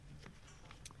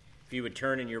If you would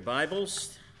turn in your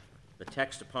Bibles, the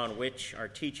text upon which our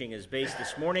teaching is based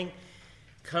this morning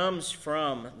comes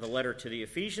from the letter to the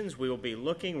Ephesians. We're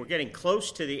getting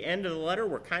close to the end of the letter.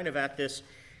 We're kind of at this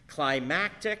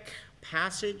climactic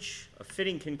passage, a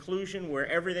fitting conclusion where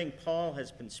everything Paul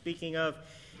has been speaking of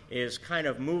is kind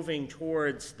of moving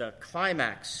towards the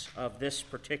climax of this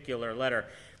particular letter,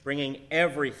 bringing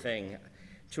everything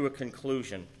to a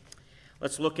conclusion.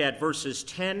 Let's look at verses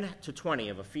 10 to 20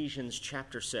 of Ephesians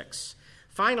chapter 6.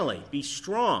 Finally, be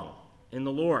strong in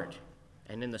the Lord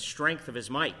and in the strength of his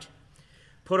might.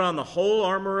 Put on the whole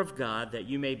armor of God that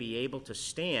you may be able to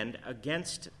stand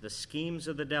against the schemes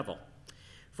of the devil.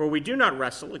 For we do not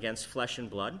wrestle against flesh and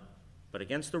blood, but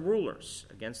against the rulers,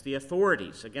 against the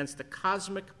authorities, against the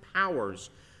cosmic powers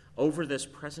over this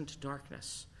present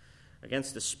darkness,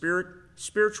 against the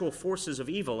spiritual forces of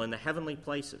evil in the heavenly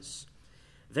places.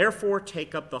 Therefore,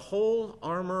 take up the whole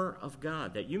armor of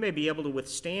God, that you may be able to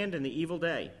withstand in the evil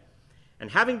day, and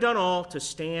having done all, to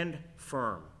stand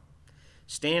firm.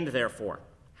 Stand, therefore,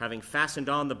 having fastened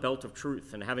on the belt of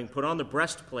truth, and having put on the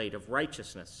breastplate of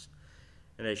righteousness,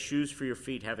 and as shoes for your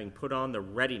feet, having put on the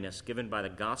readiness given by the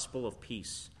gospel of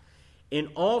peace. In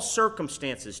all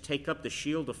circumstances, take up the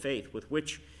shield of faith, with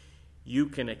which you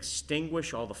can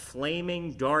extinguish all the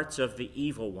flaming darts of the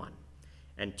evil one,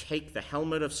 and take the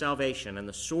helmet of salvation and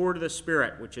the sword of the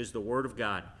Spirit, which is the word of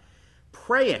God,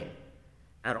 praying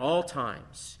at all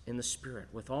times in the Spirit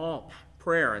with all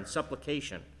prayer and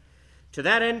supplication. To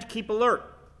that end, keep alert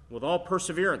with all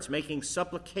perseverance, making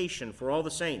supplication for all the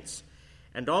saints,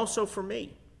 and also for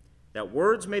me, that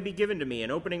words may be given to me in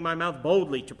opening my mouth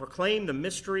boldly to proclaim the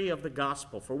mystery of the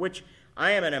gospel, for which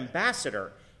I am an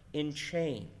ambassador in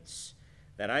chains,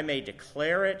 that I may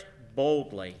declare it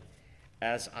boldly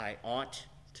as I ought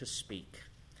to speak.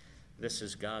 This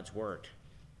is God's word.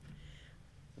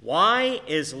 Why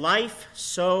is life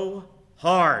so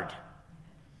hard?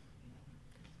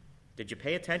 Did you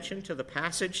pay attention to the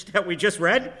passage that we just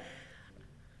read?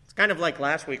 It's kind of like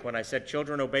last week when I said,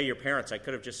 children, obey your parents. I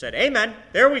could have just said, amen.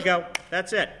 There we go.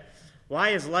 That's it. Why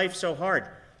is life so hard?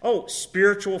 Oh,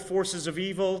 spiritual forces of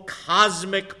evil,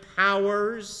 cosmic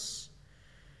powers,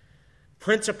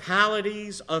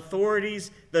 principalities,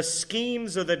 authorities, the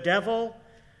schemes of the devil.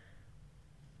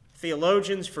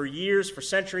 Theologians for years, for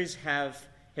centuries, have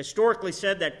historically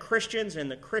said that Christians in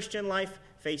the Christian life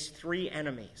face three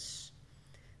enemies.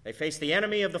 They face the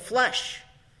enemy of the flesh,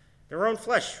 their own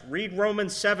flesh. Read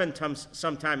Romans 7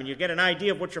 sometime and you get an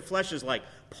idea of what your flesh is like.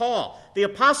 Paul, the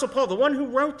Apostle Paul, the one who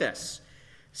wrote this,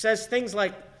 says things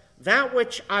like, that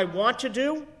which I want to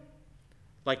do,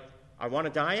 like I want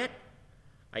to diet,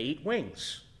 I eat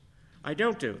wings. I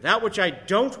don't do. That which I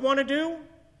don't want to do,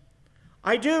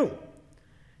 I do.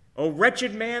 O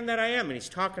wretched man that I am. And he's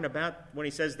talking about when he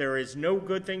says there is no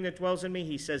good thing that dwells in me,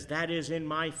 he says that is in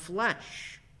my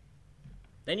flesh.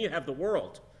 Then you have the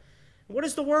world. What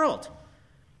is the world?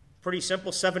 Pretty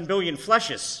simple, 7 billion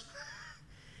fleshes.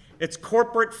 It's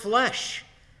corporate flesh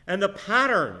and the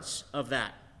patterns of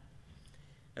that.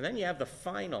 And then you have the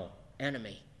final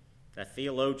enemy that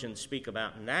theologians speak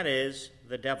about, and that is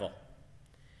the devil.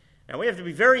 Now, we have to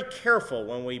be very careful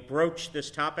when we broach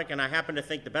this topic, and I happen to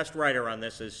think the best writer on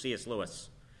this is C.S. Lewis.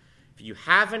 If you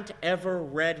haven't ever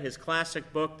read his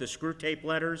classic book, The Screwtape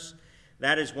Letters,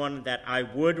 that is one that I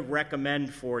would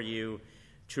recommend for you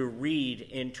to read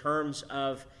in terms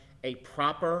of a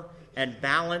proper and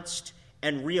balanced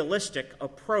and realistic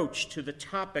approach to the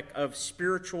topic of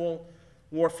spiritual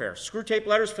warfare. Screwtape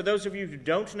Letters, for those of you who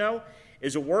don't know,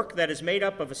 is a work that is made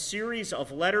up of a series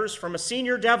of letters from a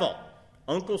senior devil,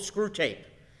 Uncle Screwtape,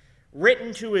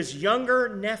 written to his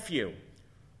younger nephew,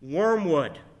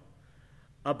 Wormwood,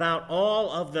 about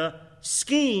all of the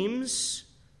schemes,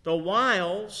 the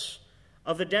wiles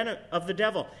of the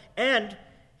devil. And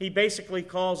he basically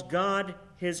calls God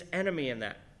his enemy in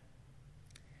that.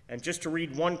 And just to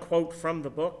read one quote from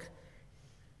the book,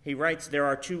 he writes, there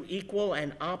are two equal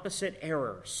and opposite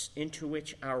errors into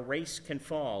which our race can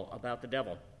fall about the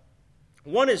devil.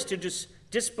 One is to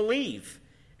disbelieve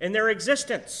in their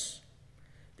existence.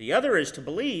 The other is to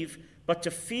believe, but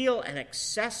to feel an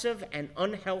excessive and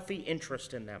unhealthy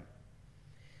interest in them.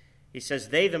 He says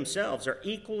they themselves are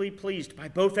equally pleased by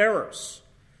both errors.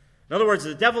 In other words,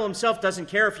 the devil himself doesn't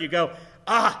care if you go,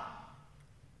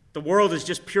 the world is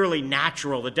just purely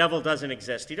natural, the devil doesn't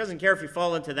exist. He doesn't care if you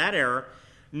fall into that error,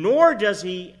 nor does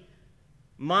he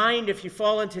mind if you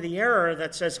fall into the error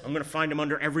that says, I'm going to find him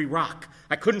under every rock.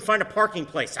 I couldn't find a parking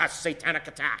place. Satanic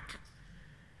attack.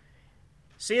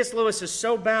 C.S. Lewis is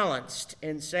so balanced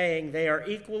in saying they are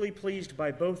equally pleased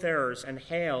by both errors and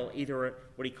hail either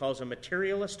what he calls a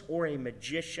materialist or a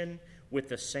magician with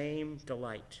the same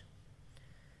delight.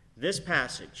 this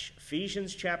passage,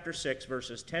 Ephesians chapter 6,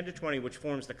 verses 10 to 20, which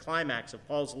forms the climax of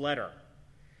Paul's letter,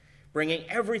 bringing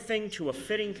everything to a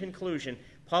fitting conclusion,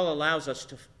 Paul allows us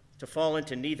to fall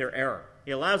into neither error.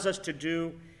 He allows us to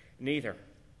do neither.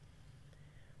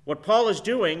 What Paul is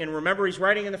doing, and remember he's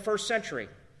writing in the first century,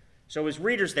 so his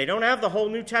readers, they don't have the whole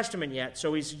New Testament yet,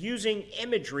 so he's using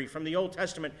imagery from the Old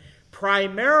Testament,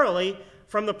 primarily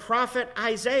from the prophet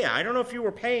Isaiah. I don't know if you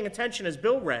were paying attention as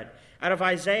Bill read out of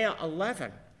Isaiah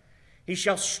 11. He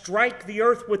shall strike the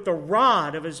earth with the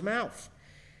rod of his mouth.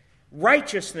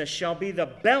 Righteousness shall be the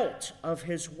belt of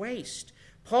his waist.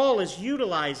 Paul is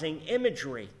utilizing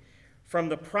imagery from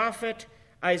the prophet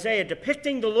Isaiah,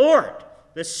 depicting the Lord,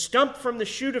 the stump from the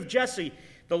shoot of Jesse.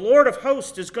 The Lord of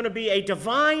hosts is going to be a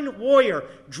divine warrior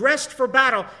dressed for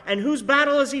battle. And whose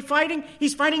battle is he fighting?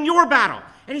 He's fighting your battle.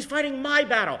 And he's fighting my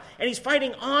battle. And he's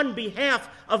fighting on behalf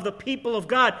of the people of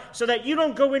God so that you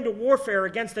don't go into warfare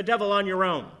against the devil on your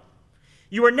own.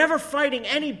 You are never fighting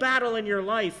any battle in your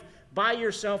life by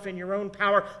yourself in your own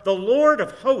power. The Lord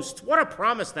of hosts, what a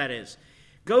promise that is,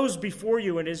 goes before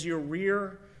you and is your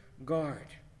rear guard.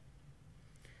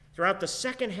 Throughout the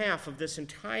second half of this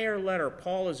entire letter,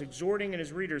 Paul is exhorting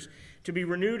his readers to be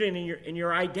renewed in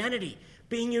your identity,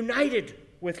 being united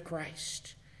with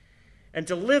Christ, and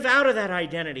to live out of that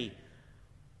identity,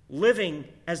 living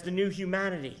as the new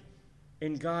humanity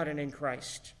in God and in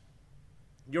Christ.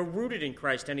 You're rooted in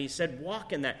Christ, and he said,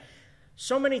 walk in that.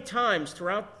 So many times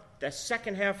throughout the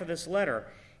second half of this letter,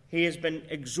 he has been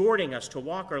exhorting us to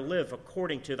walk or live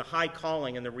according to the high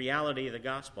calling and the reality of the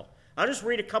gospel. I'll just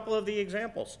read a couple of the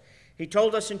examples. He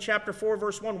told us in chapter 4,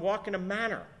 verse 1, walk in a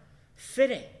manner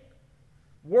fitting,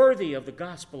 worthy of the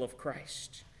gospel of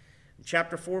Christ. In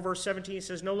chapter 4, verse 17, he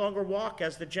says, no longer walk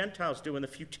as the Gentiles do in the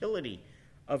futility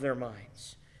of their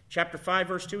minds. Chapter 5,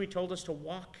 verse 2, he told us to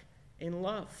walk in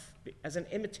love as an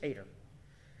imitator,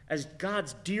 as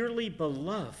God's dearly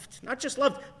beloved, not just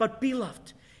loved, but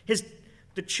beloved.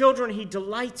 The children he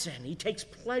delights in, he takes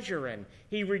pleasure in,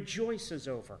 he rejoices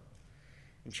over.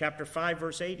 In chapter 5,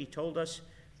 verse 8, he told us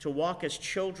to walk as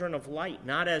children of light,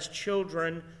 not as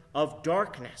children of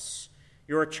darkness.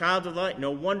 You're a child of light.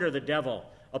 No wonder the devil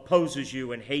opposes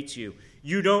you and hates you.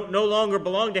 You no longer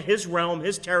belong to his realm,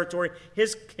 his territory,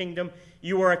 his kingdom.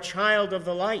 You are a child of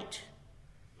the light.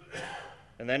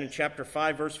 And then in chapter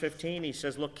 5, verse 15, he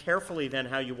says, look carefully then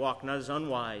how you walk, not as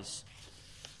unwise,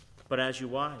 but as you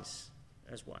wise.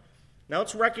 Now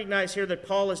let's recognize here that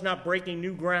Paul is not breaking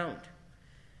new ground.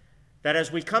 That as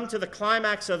we come to the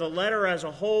climax of the letter as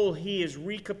a whole, he is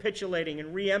recapitulating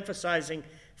and re-emphasizing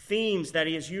themes that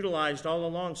he has utilized all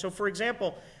along. So, for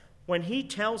example, when he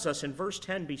tells us in verse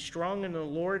 10, be strong in the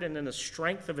Lord and in the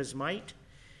strength of his might,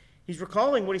 he's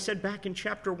recalling what he said back in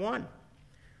chapter 1.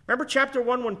 Remember chapter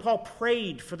 1 when Paul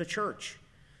prayed for the church?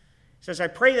 He says, I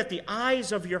pray that the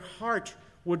eyes of your heart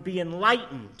would be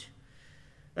enlightened,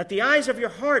 that the eyes of your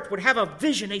heart would have a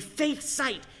vision, a faith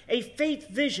sight, a faith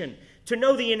vision, to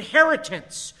know the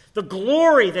inheritance, the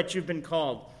glory that you've been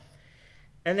called.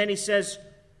 And then he says,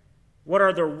 what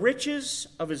are the riches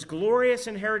of his glorious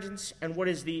inheritance? And what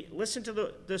is listen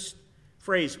to this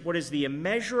phrase, what is the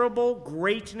immeasurable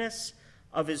greatness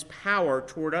of his power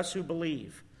toward us who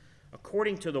believe,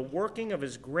 according to the working of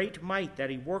his great might that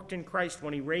he worked in Christ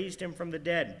when he raised him from the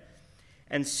dead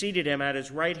and seated him at his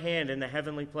right hand in the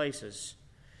heavenly places.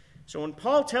 So when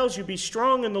Paul tells you, be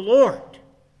strong in the Lord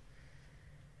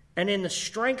and in the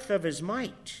strength of his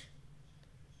might,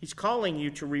 he's calling you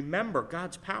to remember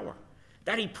God's power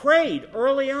that he prayed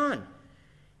early on.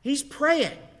 He's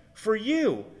praying for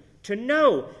you to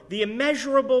know the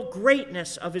immeasurable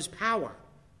greatness of his power.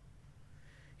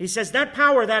 He says that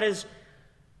power, that is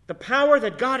the power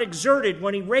that God exerted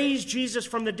when he raised Jesus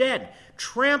from the dead,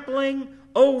 trampling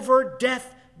over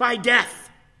death by death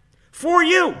for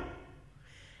you,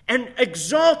 and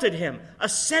exalted him,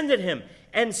 ascended him,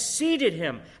 and seated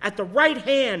him at the right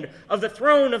hand of the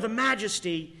throne of the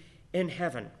majesty in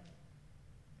heaven.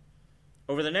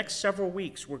 Over the next several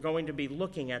weeks, we're going to be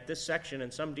looking at this section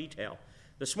in some detail.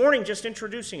 This morning, just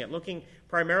introducing it, looking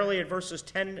primarily at verses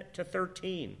 10 to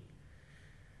 13,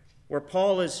 where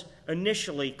Paul is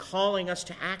initially calling us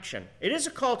to action. It is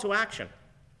a call to action.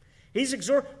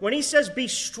 When he says, be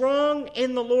strong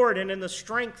in the Lord and in the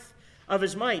strength of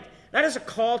his might, that is a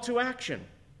call to action.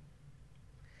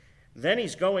 Then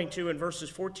he's going to, in verses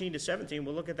 14 to 17,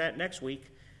 we'll look at that next week,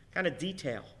 kind of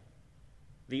detail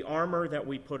the armor that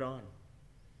we put on.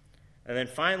 And then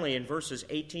finally, in verses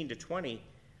 18 to 20,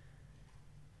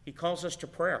 he calls us to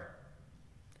prayer.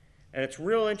 And it's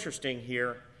real interesting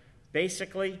here.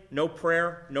 Basically, no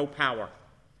prayer, no power.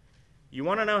 You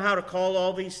want to know how to call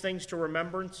all these things to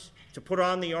remembrance? To put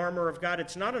on the armor of God?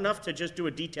 It's not enough to just do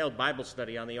a detailed Bible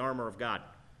study on the armor of God.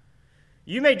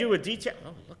 You may do a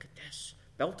oh, look at this.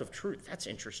 Belt of truth. That's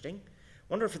interesting.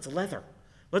 Wonder if it's leather.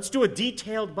 Let's do a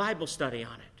detailed Bible study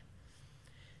on it.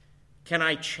 Can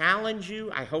I challenge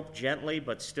you? I hope gently,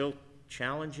 but still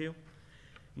challenge you.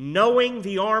 Knowing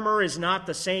the armor is not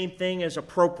the same thing as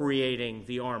appropriating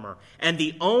the armor. And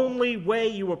the only way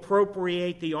you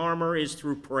appropriate the armor is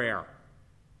through prayer.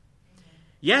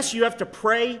 Yes, you have to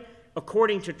pray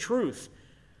according to truth,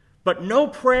 but no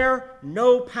prayer,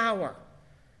 no power.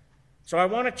 So I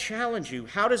want to challenge you.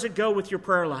 How does it go with your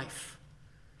prayer life?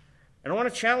 And I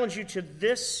want to challenge you to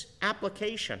this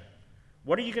application.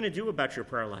 What are you going to do about your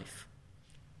prayer life?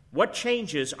 What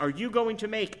changes are you going to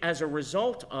make as a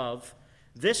result of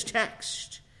this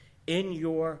text in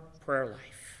your prayer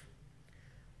life?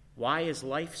 Why is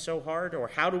life so hard? Or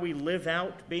how do we live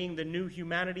out being the new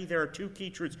humanity? There are two key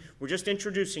truths. We're just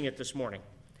introducing it this morning.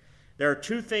 There are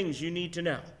two things you need to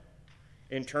know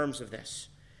in terms of this.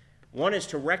 One is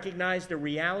to recognize the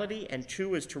reality, and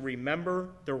two is to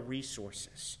remember the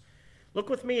resources. Look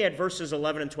with me at verses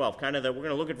 11 and 12. We're going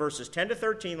to look at verses 10 to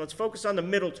 13. Let's focus on the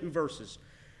middle two verses,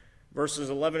 verses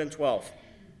 11 and 12.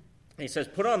 He says,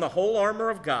 put on the whole armor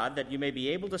of God that you may be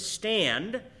able to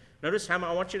stand. Notice I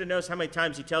want you to notice how many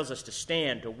times he tells us to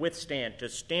stand, to withstand, to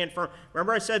stand firm.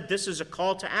 Remember I said this is a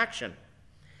call to action.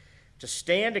 To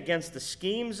stand against the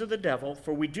schemes of the devil,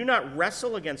 for we do not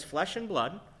wrestle against flesh and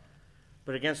blood,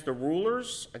 but against the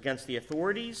rulers, against the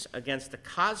authorities, against the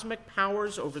cosmic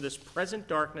powers over this present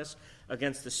darkness,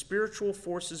 against the spiritual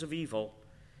forces of evil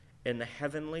in the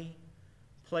heavenly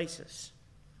places.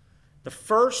 The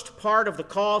first part of the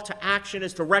call to action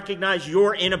is to recognize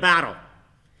you're in a battle.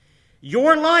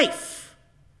 Your life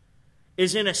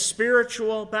is in a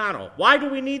spiritual battle. Why do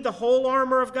we need the whole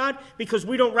armor of God? Because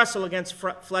we don't wrestle against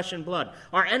flesh and blood.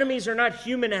 Our enemies are not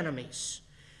human enemies.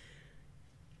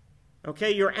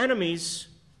 Okay, your enemies,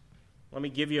 let me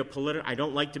give you I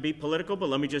don't like to be political, but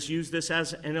let me just use this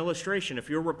as an illustration. If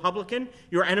you're Republican,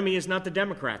 your enemy is not the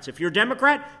Democrats. If you're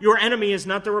Democrat, your enemy is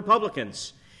not the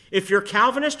Republicans. If you're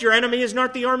Calvinist, your enemy is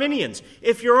not the Arminians.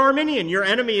 If you're Arminian, your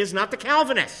enemy is not the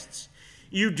Calvinists.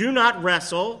 You do not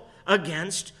wrestle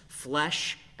against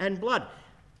flesh and blood,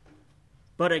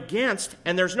 but against,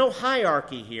 and there's no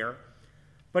hierarchy here,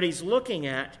 but he's looking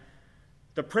at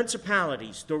the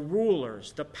principalities, the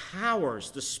rulers, the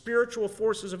powers, the spiritual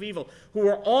forces of evil, who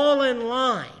are all in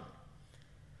line,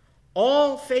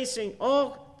 all facing,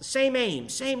 all the same aim,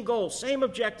 same goal, same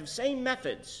objective, same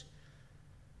methods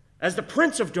as the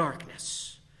prince of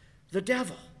darkness, the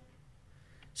devil.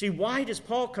 See, why does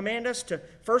Paul command us to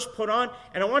first put on?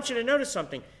 And I want you to notice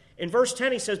something. In verse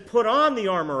 10, he says, put on the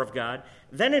armor of God.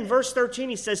 Then in verse 13,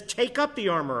 he says, take up the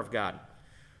armor of God.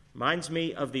 Reminds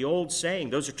me of the old saying.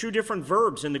 Those are two different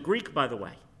verbs in the Greek, by the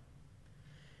way.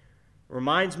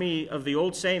 Reminds me of the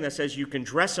old saying that says you can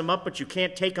dress them up, but you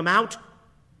can't take them out.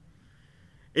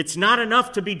 It's not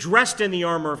enough to be dressed in the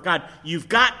armor of God. You've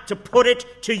got to put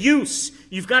it to use.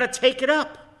 You've got to take it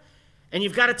up. And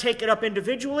you've got to take it up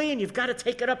individually, and you've got to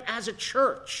take it up as a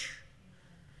church.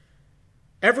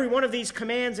 Every one of these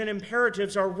commands and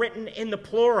imperatives are written in the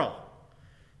plural.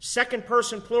 Second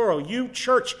person plural. You,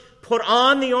 church, put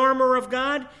on the armor of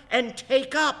God and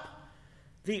take up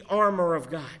the armor of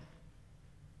God.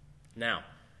 Now,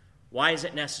 why is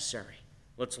it necessary?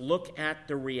 Let's look at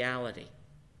the reality.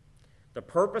 The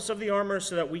purpose of the armor is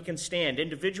so that we can stand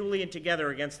individually and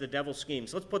together against the devil's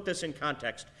schemes. Let's put this in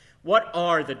context. What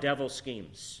are the devil's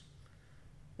schemes?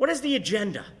 What is the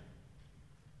agenda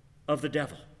of the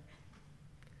devil?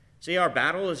 See, our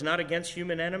battle is not against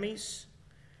human enemies.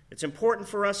 It's important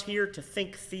for us here to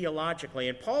think theologically.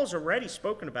 And Paul's already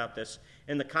spoken about this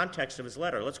in the context of his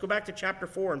letter. Let's go back to chapter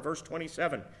 4 and verse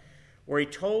 27, where he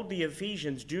told the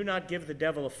Ephesians, do not give the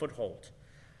devil a foothold.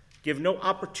 Give no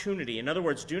opportunity. In other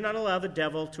words, do not allow the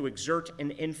devil to exert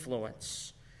an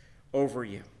influence over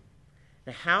you.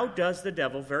 Now, how does the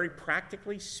devil, very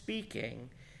practically speaking,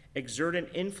 exert an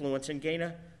influence and gain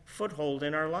a foothold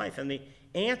in our life? And the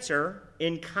answer,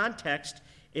 in context,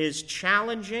 is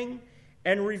challenging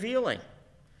and revealing.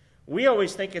 We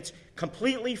always think it's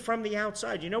completely from the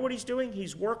outside. You know what he's doing?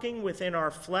 He's working within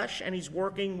our flesh, and he's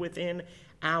working within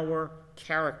our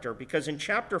character. Because in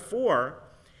chapter 4,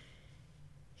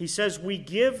 he says we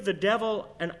give the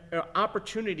devil an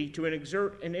opportunity to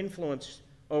exert an influence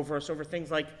over us over things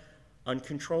like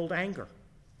uncontrolled anger.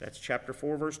 That's chapter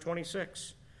 4, verse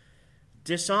 26.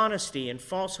 Dishonesty and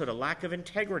falsehood, a lack of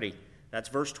integrity. That's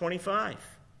verse 25.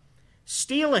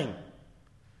 Stealing.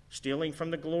 Stealing from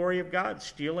the glory of God.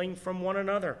 Stealing from one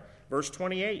another. Verse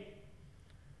 28.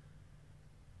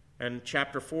 And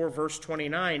chapter 4, verse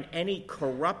 29, any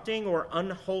corrupting or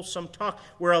unwholesome talk.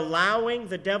 We're allowing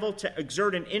the devil to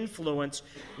exert an influence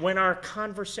when our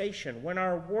conversation, when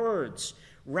our words,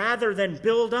 rather than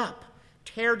build up,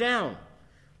 tear down.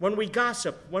 When we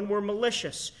gossip, when we're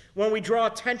malicious, when we draw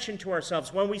attention to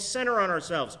ourselves, when we center on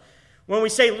ourselves, when we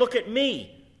say, look at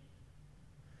me.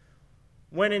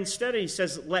 When instead he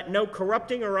says, let no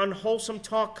corrupting or unwholesome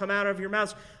talk come out of your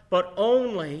mouths, but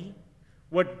only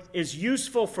what is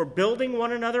useful for building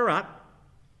one another up,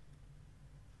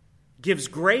 gives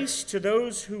grace to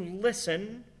those who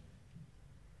listen,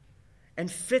 and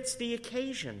fits the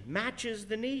occasion, matches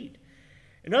the need.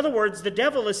 In other words, the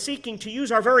devil is seeking to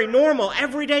use our very normal,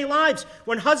 everyday lives.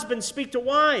 When husbands speak to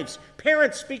wives,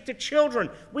 parents speak to children,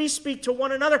 we speak to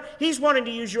one another. He's wanting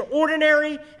to use your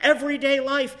ordinary, everyday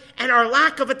life and our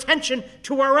lack of attention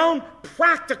to our own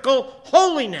practical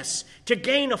holiness to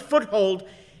gain a foothold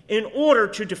in order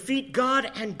to defeat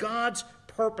God and God's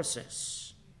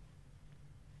purposes.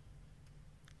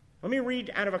 Let me read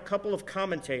out of a couple of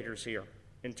commentators here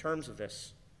in terms of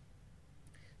this.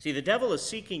 See, the devil is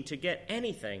seeking to get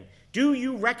anything. Do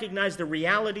you recognize the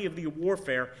reality of the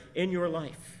warfare in your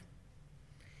life?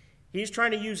 He's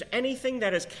trying to use anything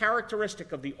that is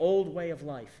characteristic of the old way of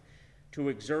life to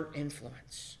exert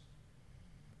influence.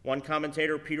 One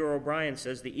commentator, Peter O'Brien,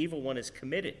 says the evil one is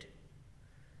committed.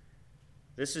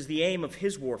 This is the aim of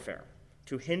his warfare,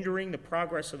 to hindering the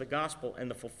progress of the gospel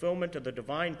and the fulfillment of the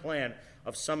divine plan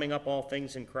of summing up all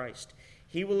things in Christ.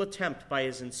 He will attempt by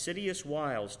his insidious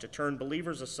wiles to turn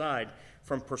believers aside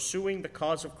from pursuing the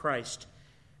cause of Christ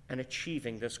and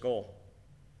achieving this goal.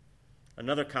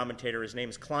 Another commentator, his name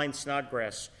is Klein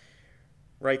Snodgrass,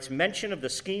 writes, mention of the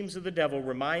schemes of the devil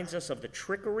reminds us of the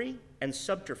trickery and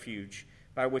subterfuge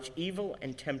by which evil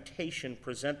and temptation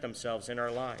present themselves in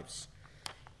our lives.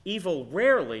 Evil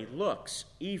rarely looks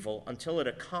evil until it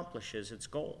accomplishes its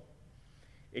goal.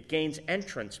 It gains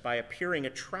entrance by appearing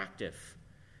attractive,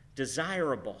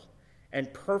 desirable,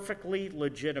 and perfectly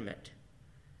legitimate.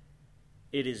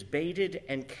 It is baited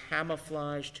and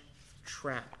camouflaged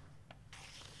trap.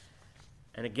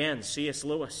 And again, C.S.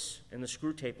 Lewis in the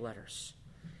Screwtape Letters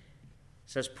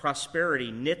says,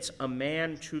 prosperity knits a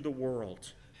man to the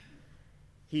world.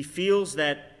 He feels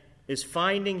that is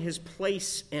finding his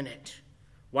place in it,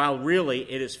 while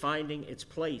really it is finding its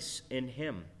place in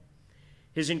him.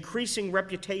 His increasing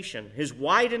reputation, his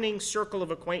widening circle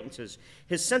of acquaintances,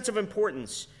 his sense of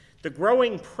importance, the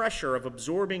growing pressure of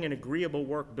absorbing an agreeable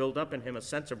work build up in him a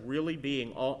sense of really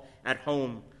being all at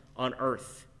home on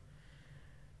earth.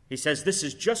 He says, this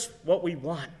is just what we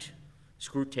want,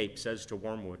 Screwtape says to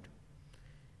Wormwood.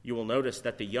 You will notice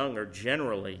that the young are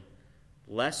generally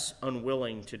less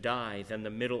unwilling to die than the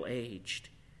middle-aged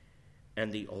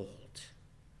and the old.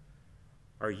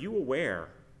 Are you aware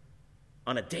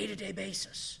on a day-to-day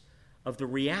basis of the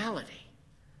reality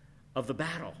of the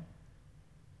battle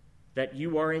that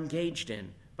you are engaged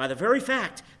in by the very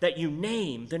fact that you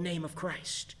name the name of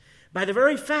Christ, by the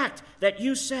very fact that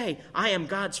you say, I am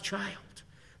God's child,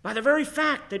 by the very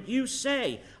fact that you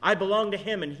say, I belong to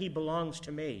him and he belongs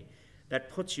to me, that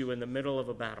puts you in the middle of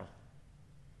a battle?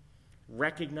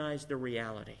 Recognize the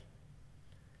reality.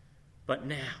 But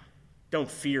now, don't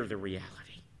fear the reality.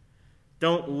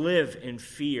 Don't live in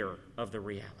fear of the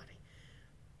reality.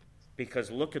 Because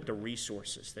look at the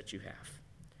resources that you have.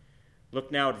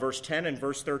 Look now at verse 10 and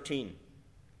verse 13.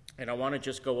 And I want to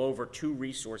just go over two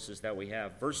resources that we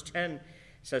have. Verse 10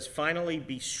 says, finally,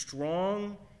 be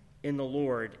strong in the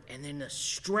Lord and in the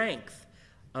strength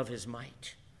of his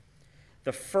might.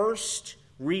 The first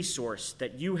resource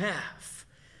that you have,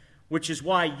 which is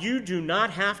why you do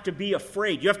not have to be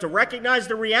afraid. You have to recognize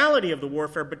the reality of the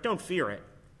warfare, but don't fear it,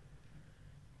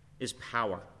 is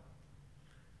power.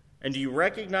 And do you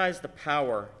recognize the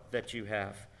power that you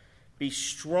have? Be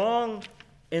strong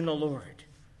in the Lord.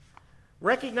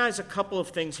 Recognize a couple of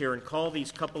things here and call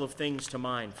these couple of things to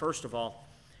mind. First of all,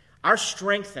 our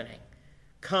strengthening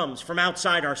comes from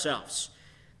outside ourselves.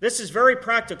 This is very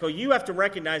practical. You have to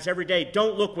recognize every day,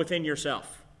 don't look within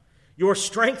yourself. Your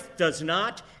strength does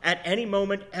not at any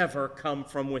moment ever come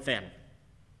from within.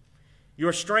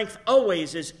 Your strength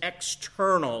always is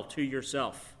external to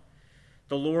yourself.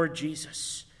 The Lord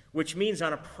Jesus, which means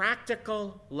on a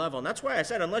practical level. And that's why I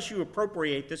said, unless you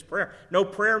appropriate this prayer, no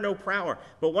power.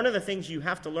 But one of the things you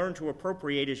have to learn to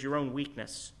appropriate is your own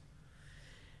weakness.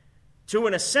 To,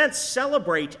 in a sense,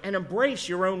 celebrate and embrace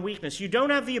your own weakness. You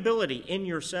don't have the ability in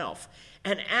yourself.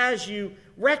 And as you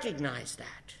recognize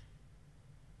that,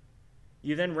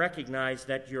 you then recognize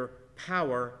that your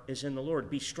power is in the Lord.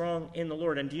 Be strong in the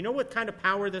Lord. And do you know what kind of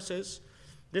power this is?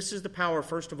 This is the power,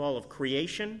 first of all, of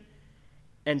creation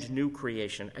and new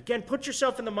creation. Again, put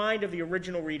yourself in the mind of the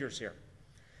original readers here.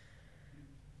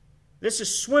 This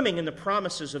is swimming in the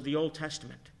promises of the Old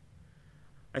Testament.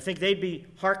 I think they'd be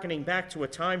hearkening back to a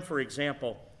time, for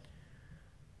example,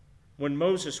 when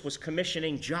Moses was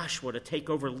commissioning Joshua to take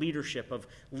over leadership of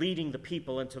leading the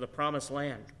people into the promised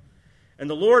land. And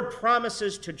the Lord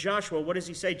promises to Joshua, what does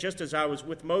he say? Just as I was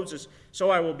with Moses,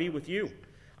 so I will be with you.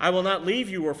 I will not leave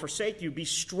you or forsake you. Be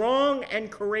strong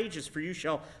and courageous, for you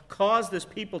shall cause this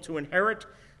people to inherit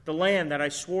the land that I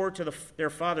swore to their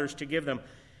fathers to give them.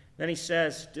 Then he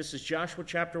says, this is Joshua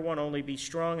chapter 1, only be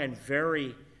strong and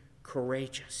very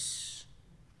courageous.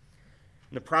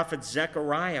 In the prophet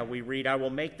Zechariah, we read, I will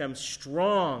make them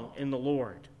strong in the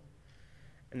Lord,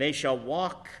 and they shall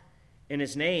walk in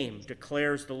his name,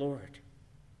 declares the Lord.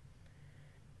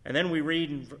 And then we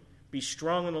read, be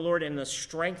strong in the Lord in the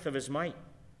strength of his might.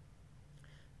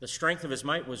 The strength of his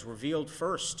might was revealed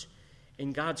first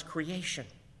in God's creation.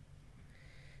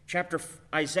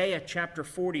 Isaiah chapter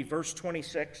 40, verse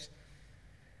 26.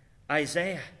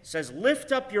 Isaiah says,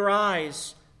 lift up your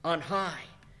eyes on high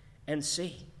and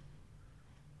see.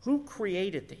 Who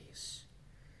created these?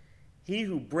 He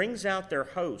who brings out their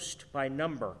host by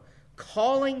number,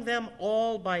 calling them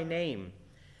all by name,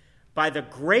 by the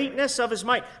greatness of his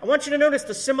might. I want you to notice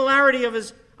the similarity of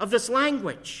this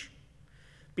language.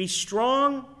 Be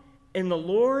strong in the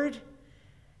Lord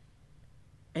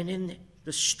and in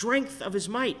the strength of his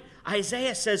might.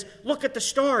 Isaiah says, look at the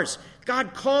stars.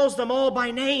 God calls them all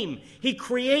by name. He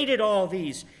created all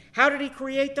these. How did he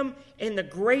create them? In the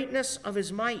greatness of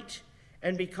his might.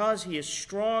 And because he is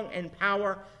strong in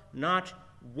power, not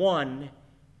one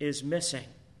is missing.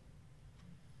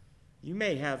 You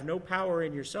may have no power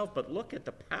in yourself, but look at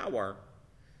the power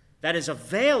that is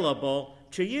available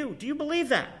to you. Do you believe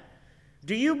that?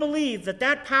 Do you believe that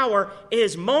that power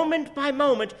is moment by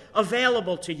moment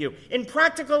available to you? In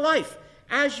practical life,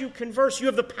 as you converse, you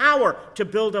have the power to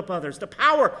build up others, the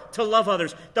power to love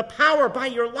others, the power by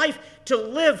your life to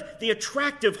live the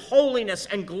attractive holiness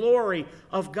and glory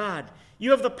of God. You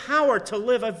have the power to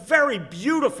live a very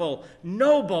beautiful,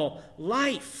 noble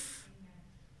life.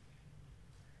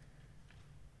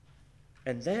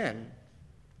 And then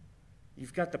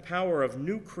you've got the power of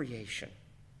new creation.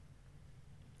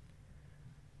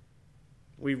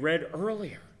 We read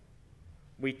earlier,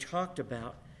 we talked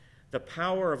about the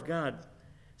power of God.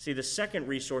 See, the second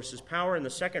resource is power, and the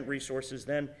second resource is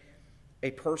then a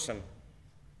person.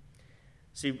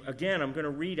 See, again, I'm going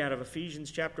to read out of Ephesians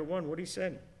chapter 1 what he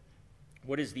said.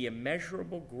 What is the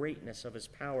immeasurable greatness of his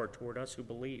power toward us who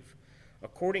believe,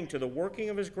 according to the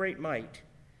working of his great might,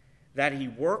 that he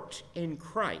worked in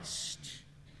Christ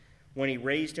when he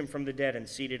raised him from the dead and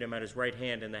seated him at his right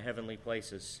hand in the heavenly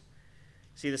places.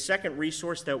 See, the second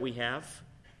resource that we have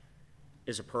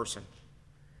is a person.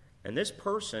 And this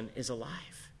person is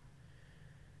alive.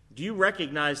 Do you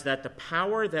recognize that the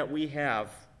power that we have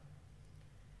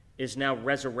is now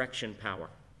resurrection power?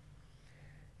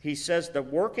 He says the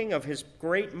working of his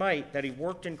great might that he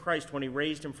worked in Christ when he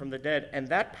raised him from the dead, and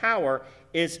that power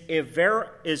is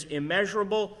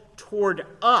immeasurable toward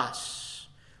us.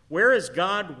 Where is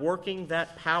God working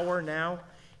that power now?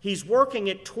 He's working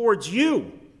it towards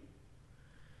you.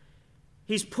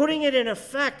 He's putting it in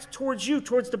effect towards you,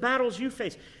 towards the battles you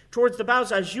face, towards the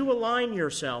battles as you align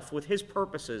yourself with his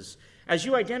purposes, as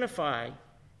you identify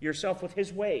yourself with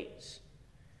his ways.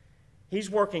 He's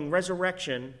working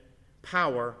resurrection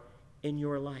power in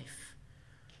your life,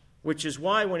 which is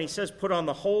why when he says put on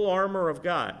the whole armor of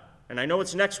God, and I know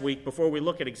it's next week before we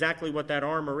look at exactly what that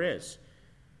armor is,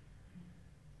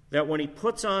 that when he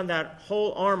puts on that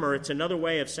whole armor, it's another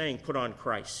way of saying put on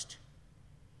Christ.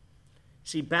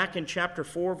 See, back in chapter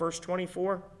 4, verse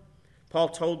 24, Paul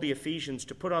told the Ephesians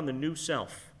to put on the new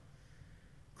self,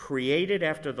 created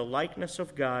after the likeness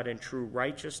of God in true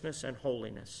righteousness and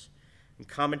holiness. And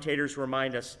commentators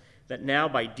remind us that now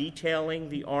by detailing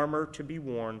the armor to be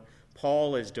worn,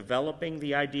 Paul is developing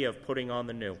the idea of putting on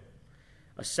the new.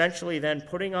 Essentially, then,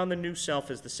 putting on the new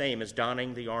self is the same as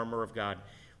donning the armor of God.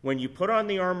 When you put on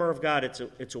the armor of God,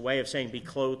 it's a way of saying be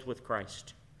clothed with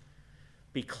Christ.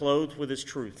 Be clothed with his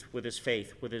truth, with his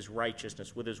faith, with his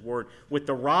righteousness, with his word, with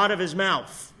the rod of his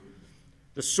mouth,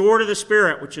 the sword of the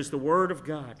Spirit, which is the word of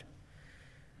God.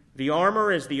 The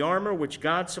armor is the armor which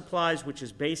God supplies, which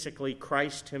is basically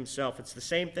Christ himself. It's the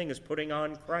same thing as putting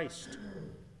on Christ.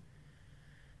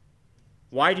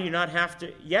 Why do you not have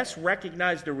to, yes,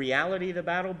 recognize the reality of the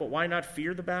battle, but why not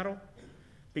fear the battle?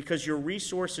 Because your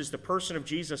resource is the person of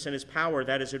Jesus and his power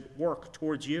that is at work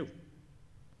towards you.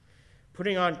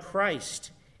 Putting on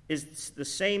Christ is the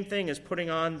same thing as putting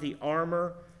on the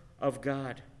armor of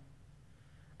God.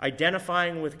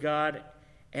 Identifying with God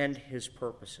and his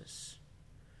purposes.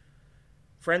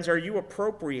 Friends, are you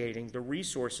appropriating the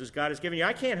resources God has given you?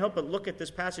 I can't help but look at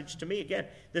this passage. To me, again,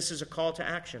 this is a call to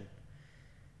action.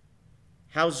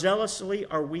 How zealously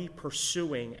are we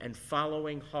pursuing and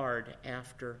following hard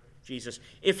after Jesus?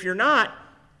 If you're not,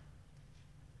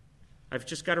 I've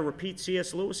just got to repeat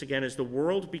C.S. Lewis again, is the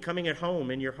world becoming at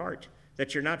home in your heart,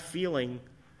 that you're not feeling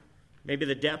maybe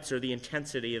the depths or the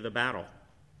intensity of the battle?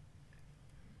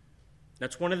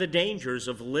 That's one of the dangers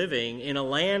of living in a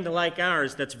land like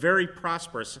ours that's very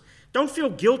prosperous. Don't feel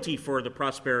guilty for the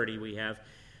prosperity we have,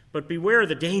 but beware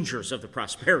the dangers of the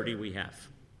prosperity we have.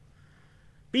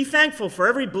 Be thankful for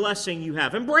every blessing you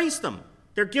have. Embrace them.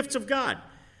 They're gifts of God.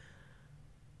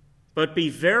 But be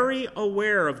very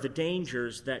aware of the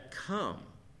dangers that come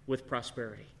with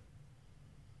prosperity.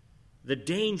 The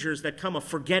dangers that come of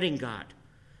forgetting God,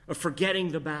 of forgetting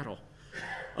the battle,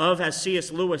 of, as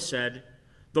C.S. Lewis said,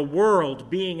 the world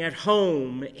being at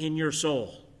home in your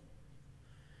soul.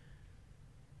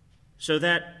 So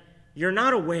that you're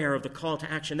not aware of the call to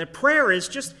action. That prayer is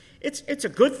just, it's a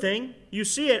good thing. You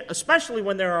see it, especially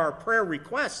when there are prayer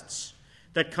requests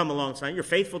that come alongside. You're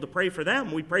faithful to pray for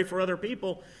them. We pray for other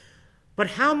people.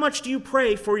 But how much do you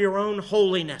pray for your own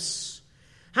holiness?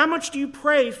 How much do you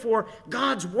pray for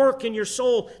God's work in your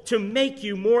soul to make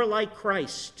you more like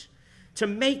Christ? To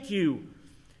make you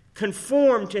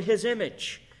conform to his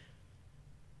image,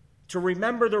 to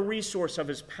remember the resource of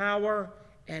his power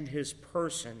and his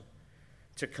person,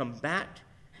 to combat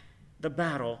the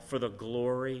battle for the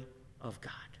glory of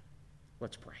God.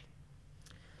 Let's pray.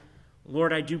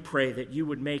 Lord, I do pray that you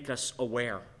would make us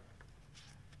aware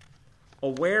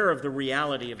of the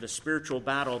reality of the spiritual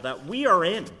battle that we are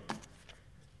in.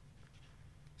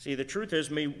 See, the truth is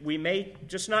we may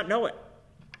just not know it.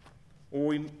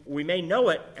 Or we may know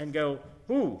it and go,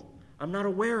 ooh, I'm not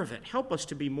aware of it. Help us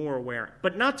to be more aware,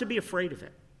 but not to be afraid of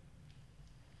it.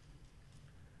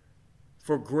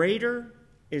 For greater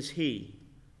is he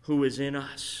who is in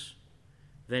us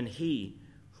than he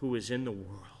who is in the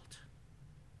world.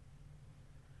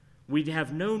 We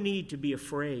have no need to be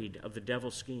afraid of the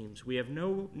devil's schemes. We have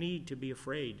no need to be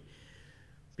afraid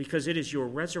because it is your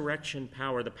resurrection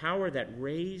power, the power that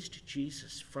raised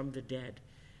Jesus from the dead,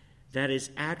 that is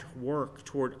at work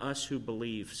toward us who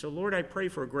believe. So, Lord, I pray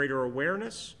for a greater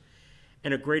awareness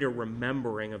and a greater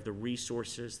remembering of the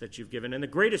resources that you've given. And the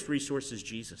greatest resource is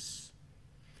Jesus.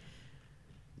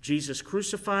 Jesus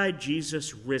crucified,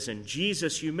 Jesus risen,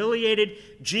 Jesus humiliated,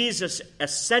 Jesus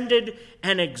ascended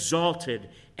and exalted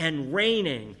and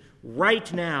reigning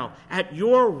right now at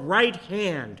your right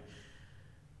hand,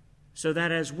 so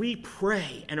that as we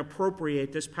pray and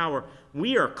appropriate this power,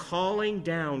 we are calling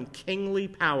down kingly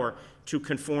power to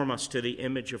conform us to the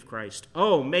image of Christ.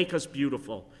 Oh, make us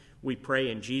beautiful, we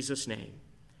pray in Jesus' name.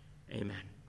 Amen.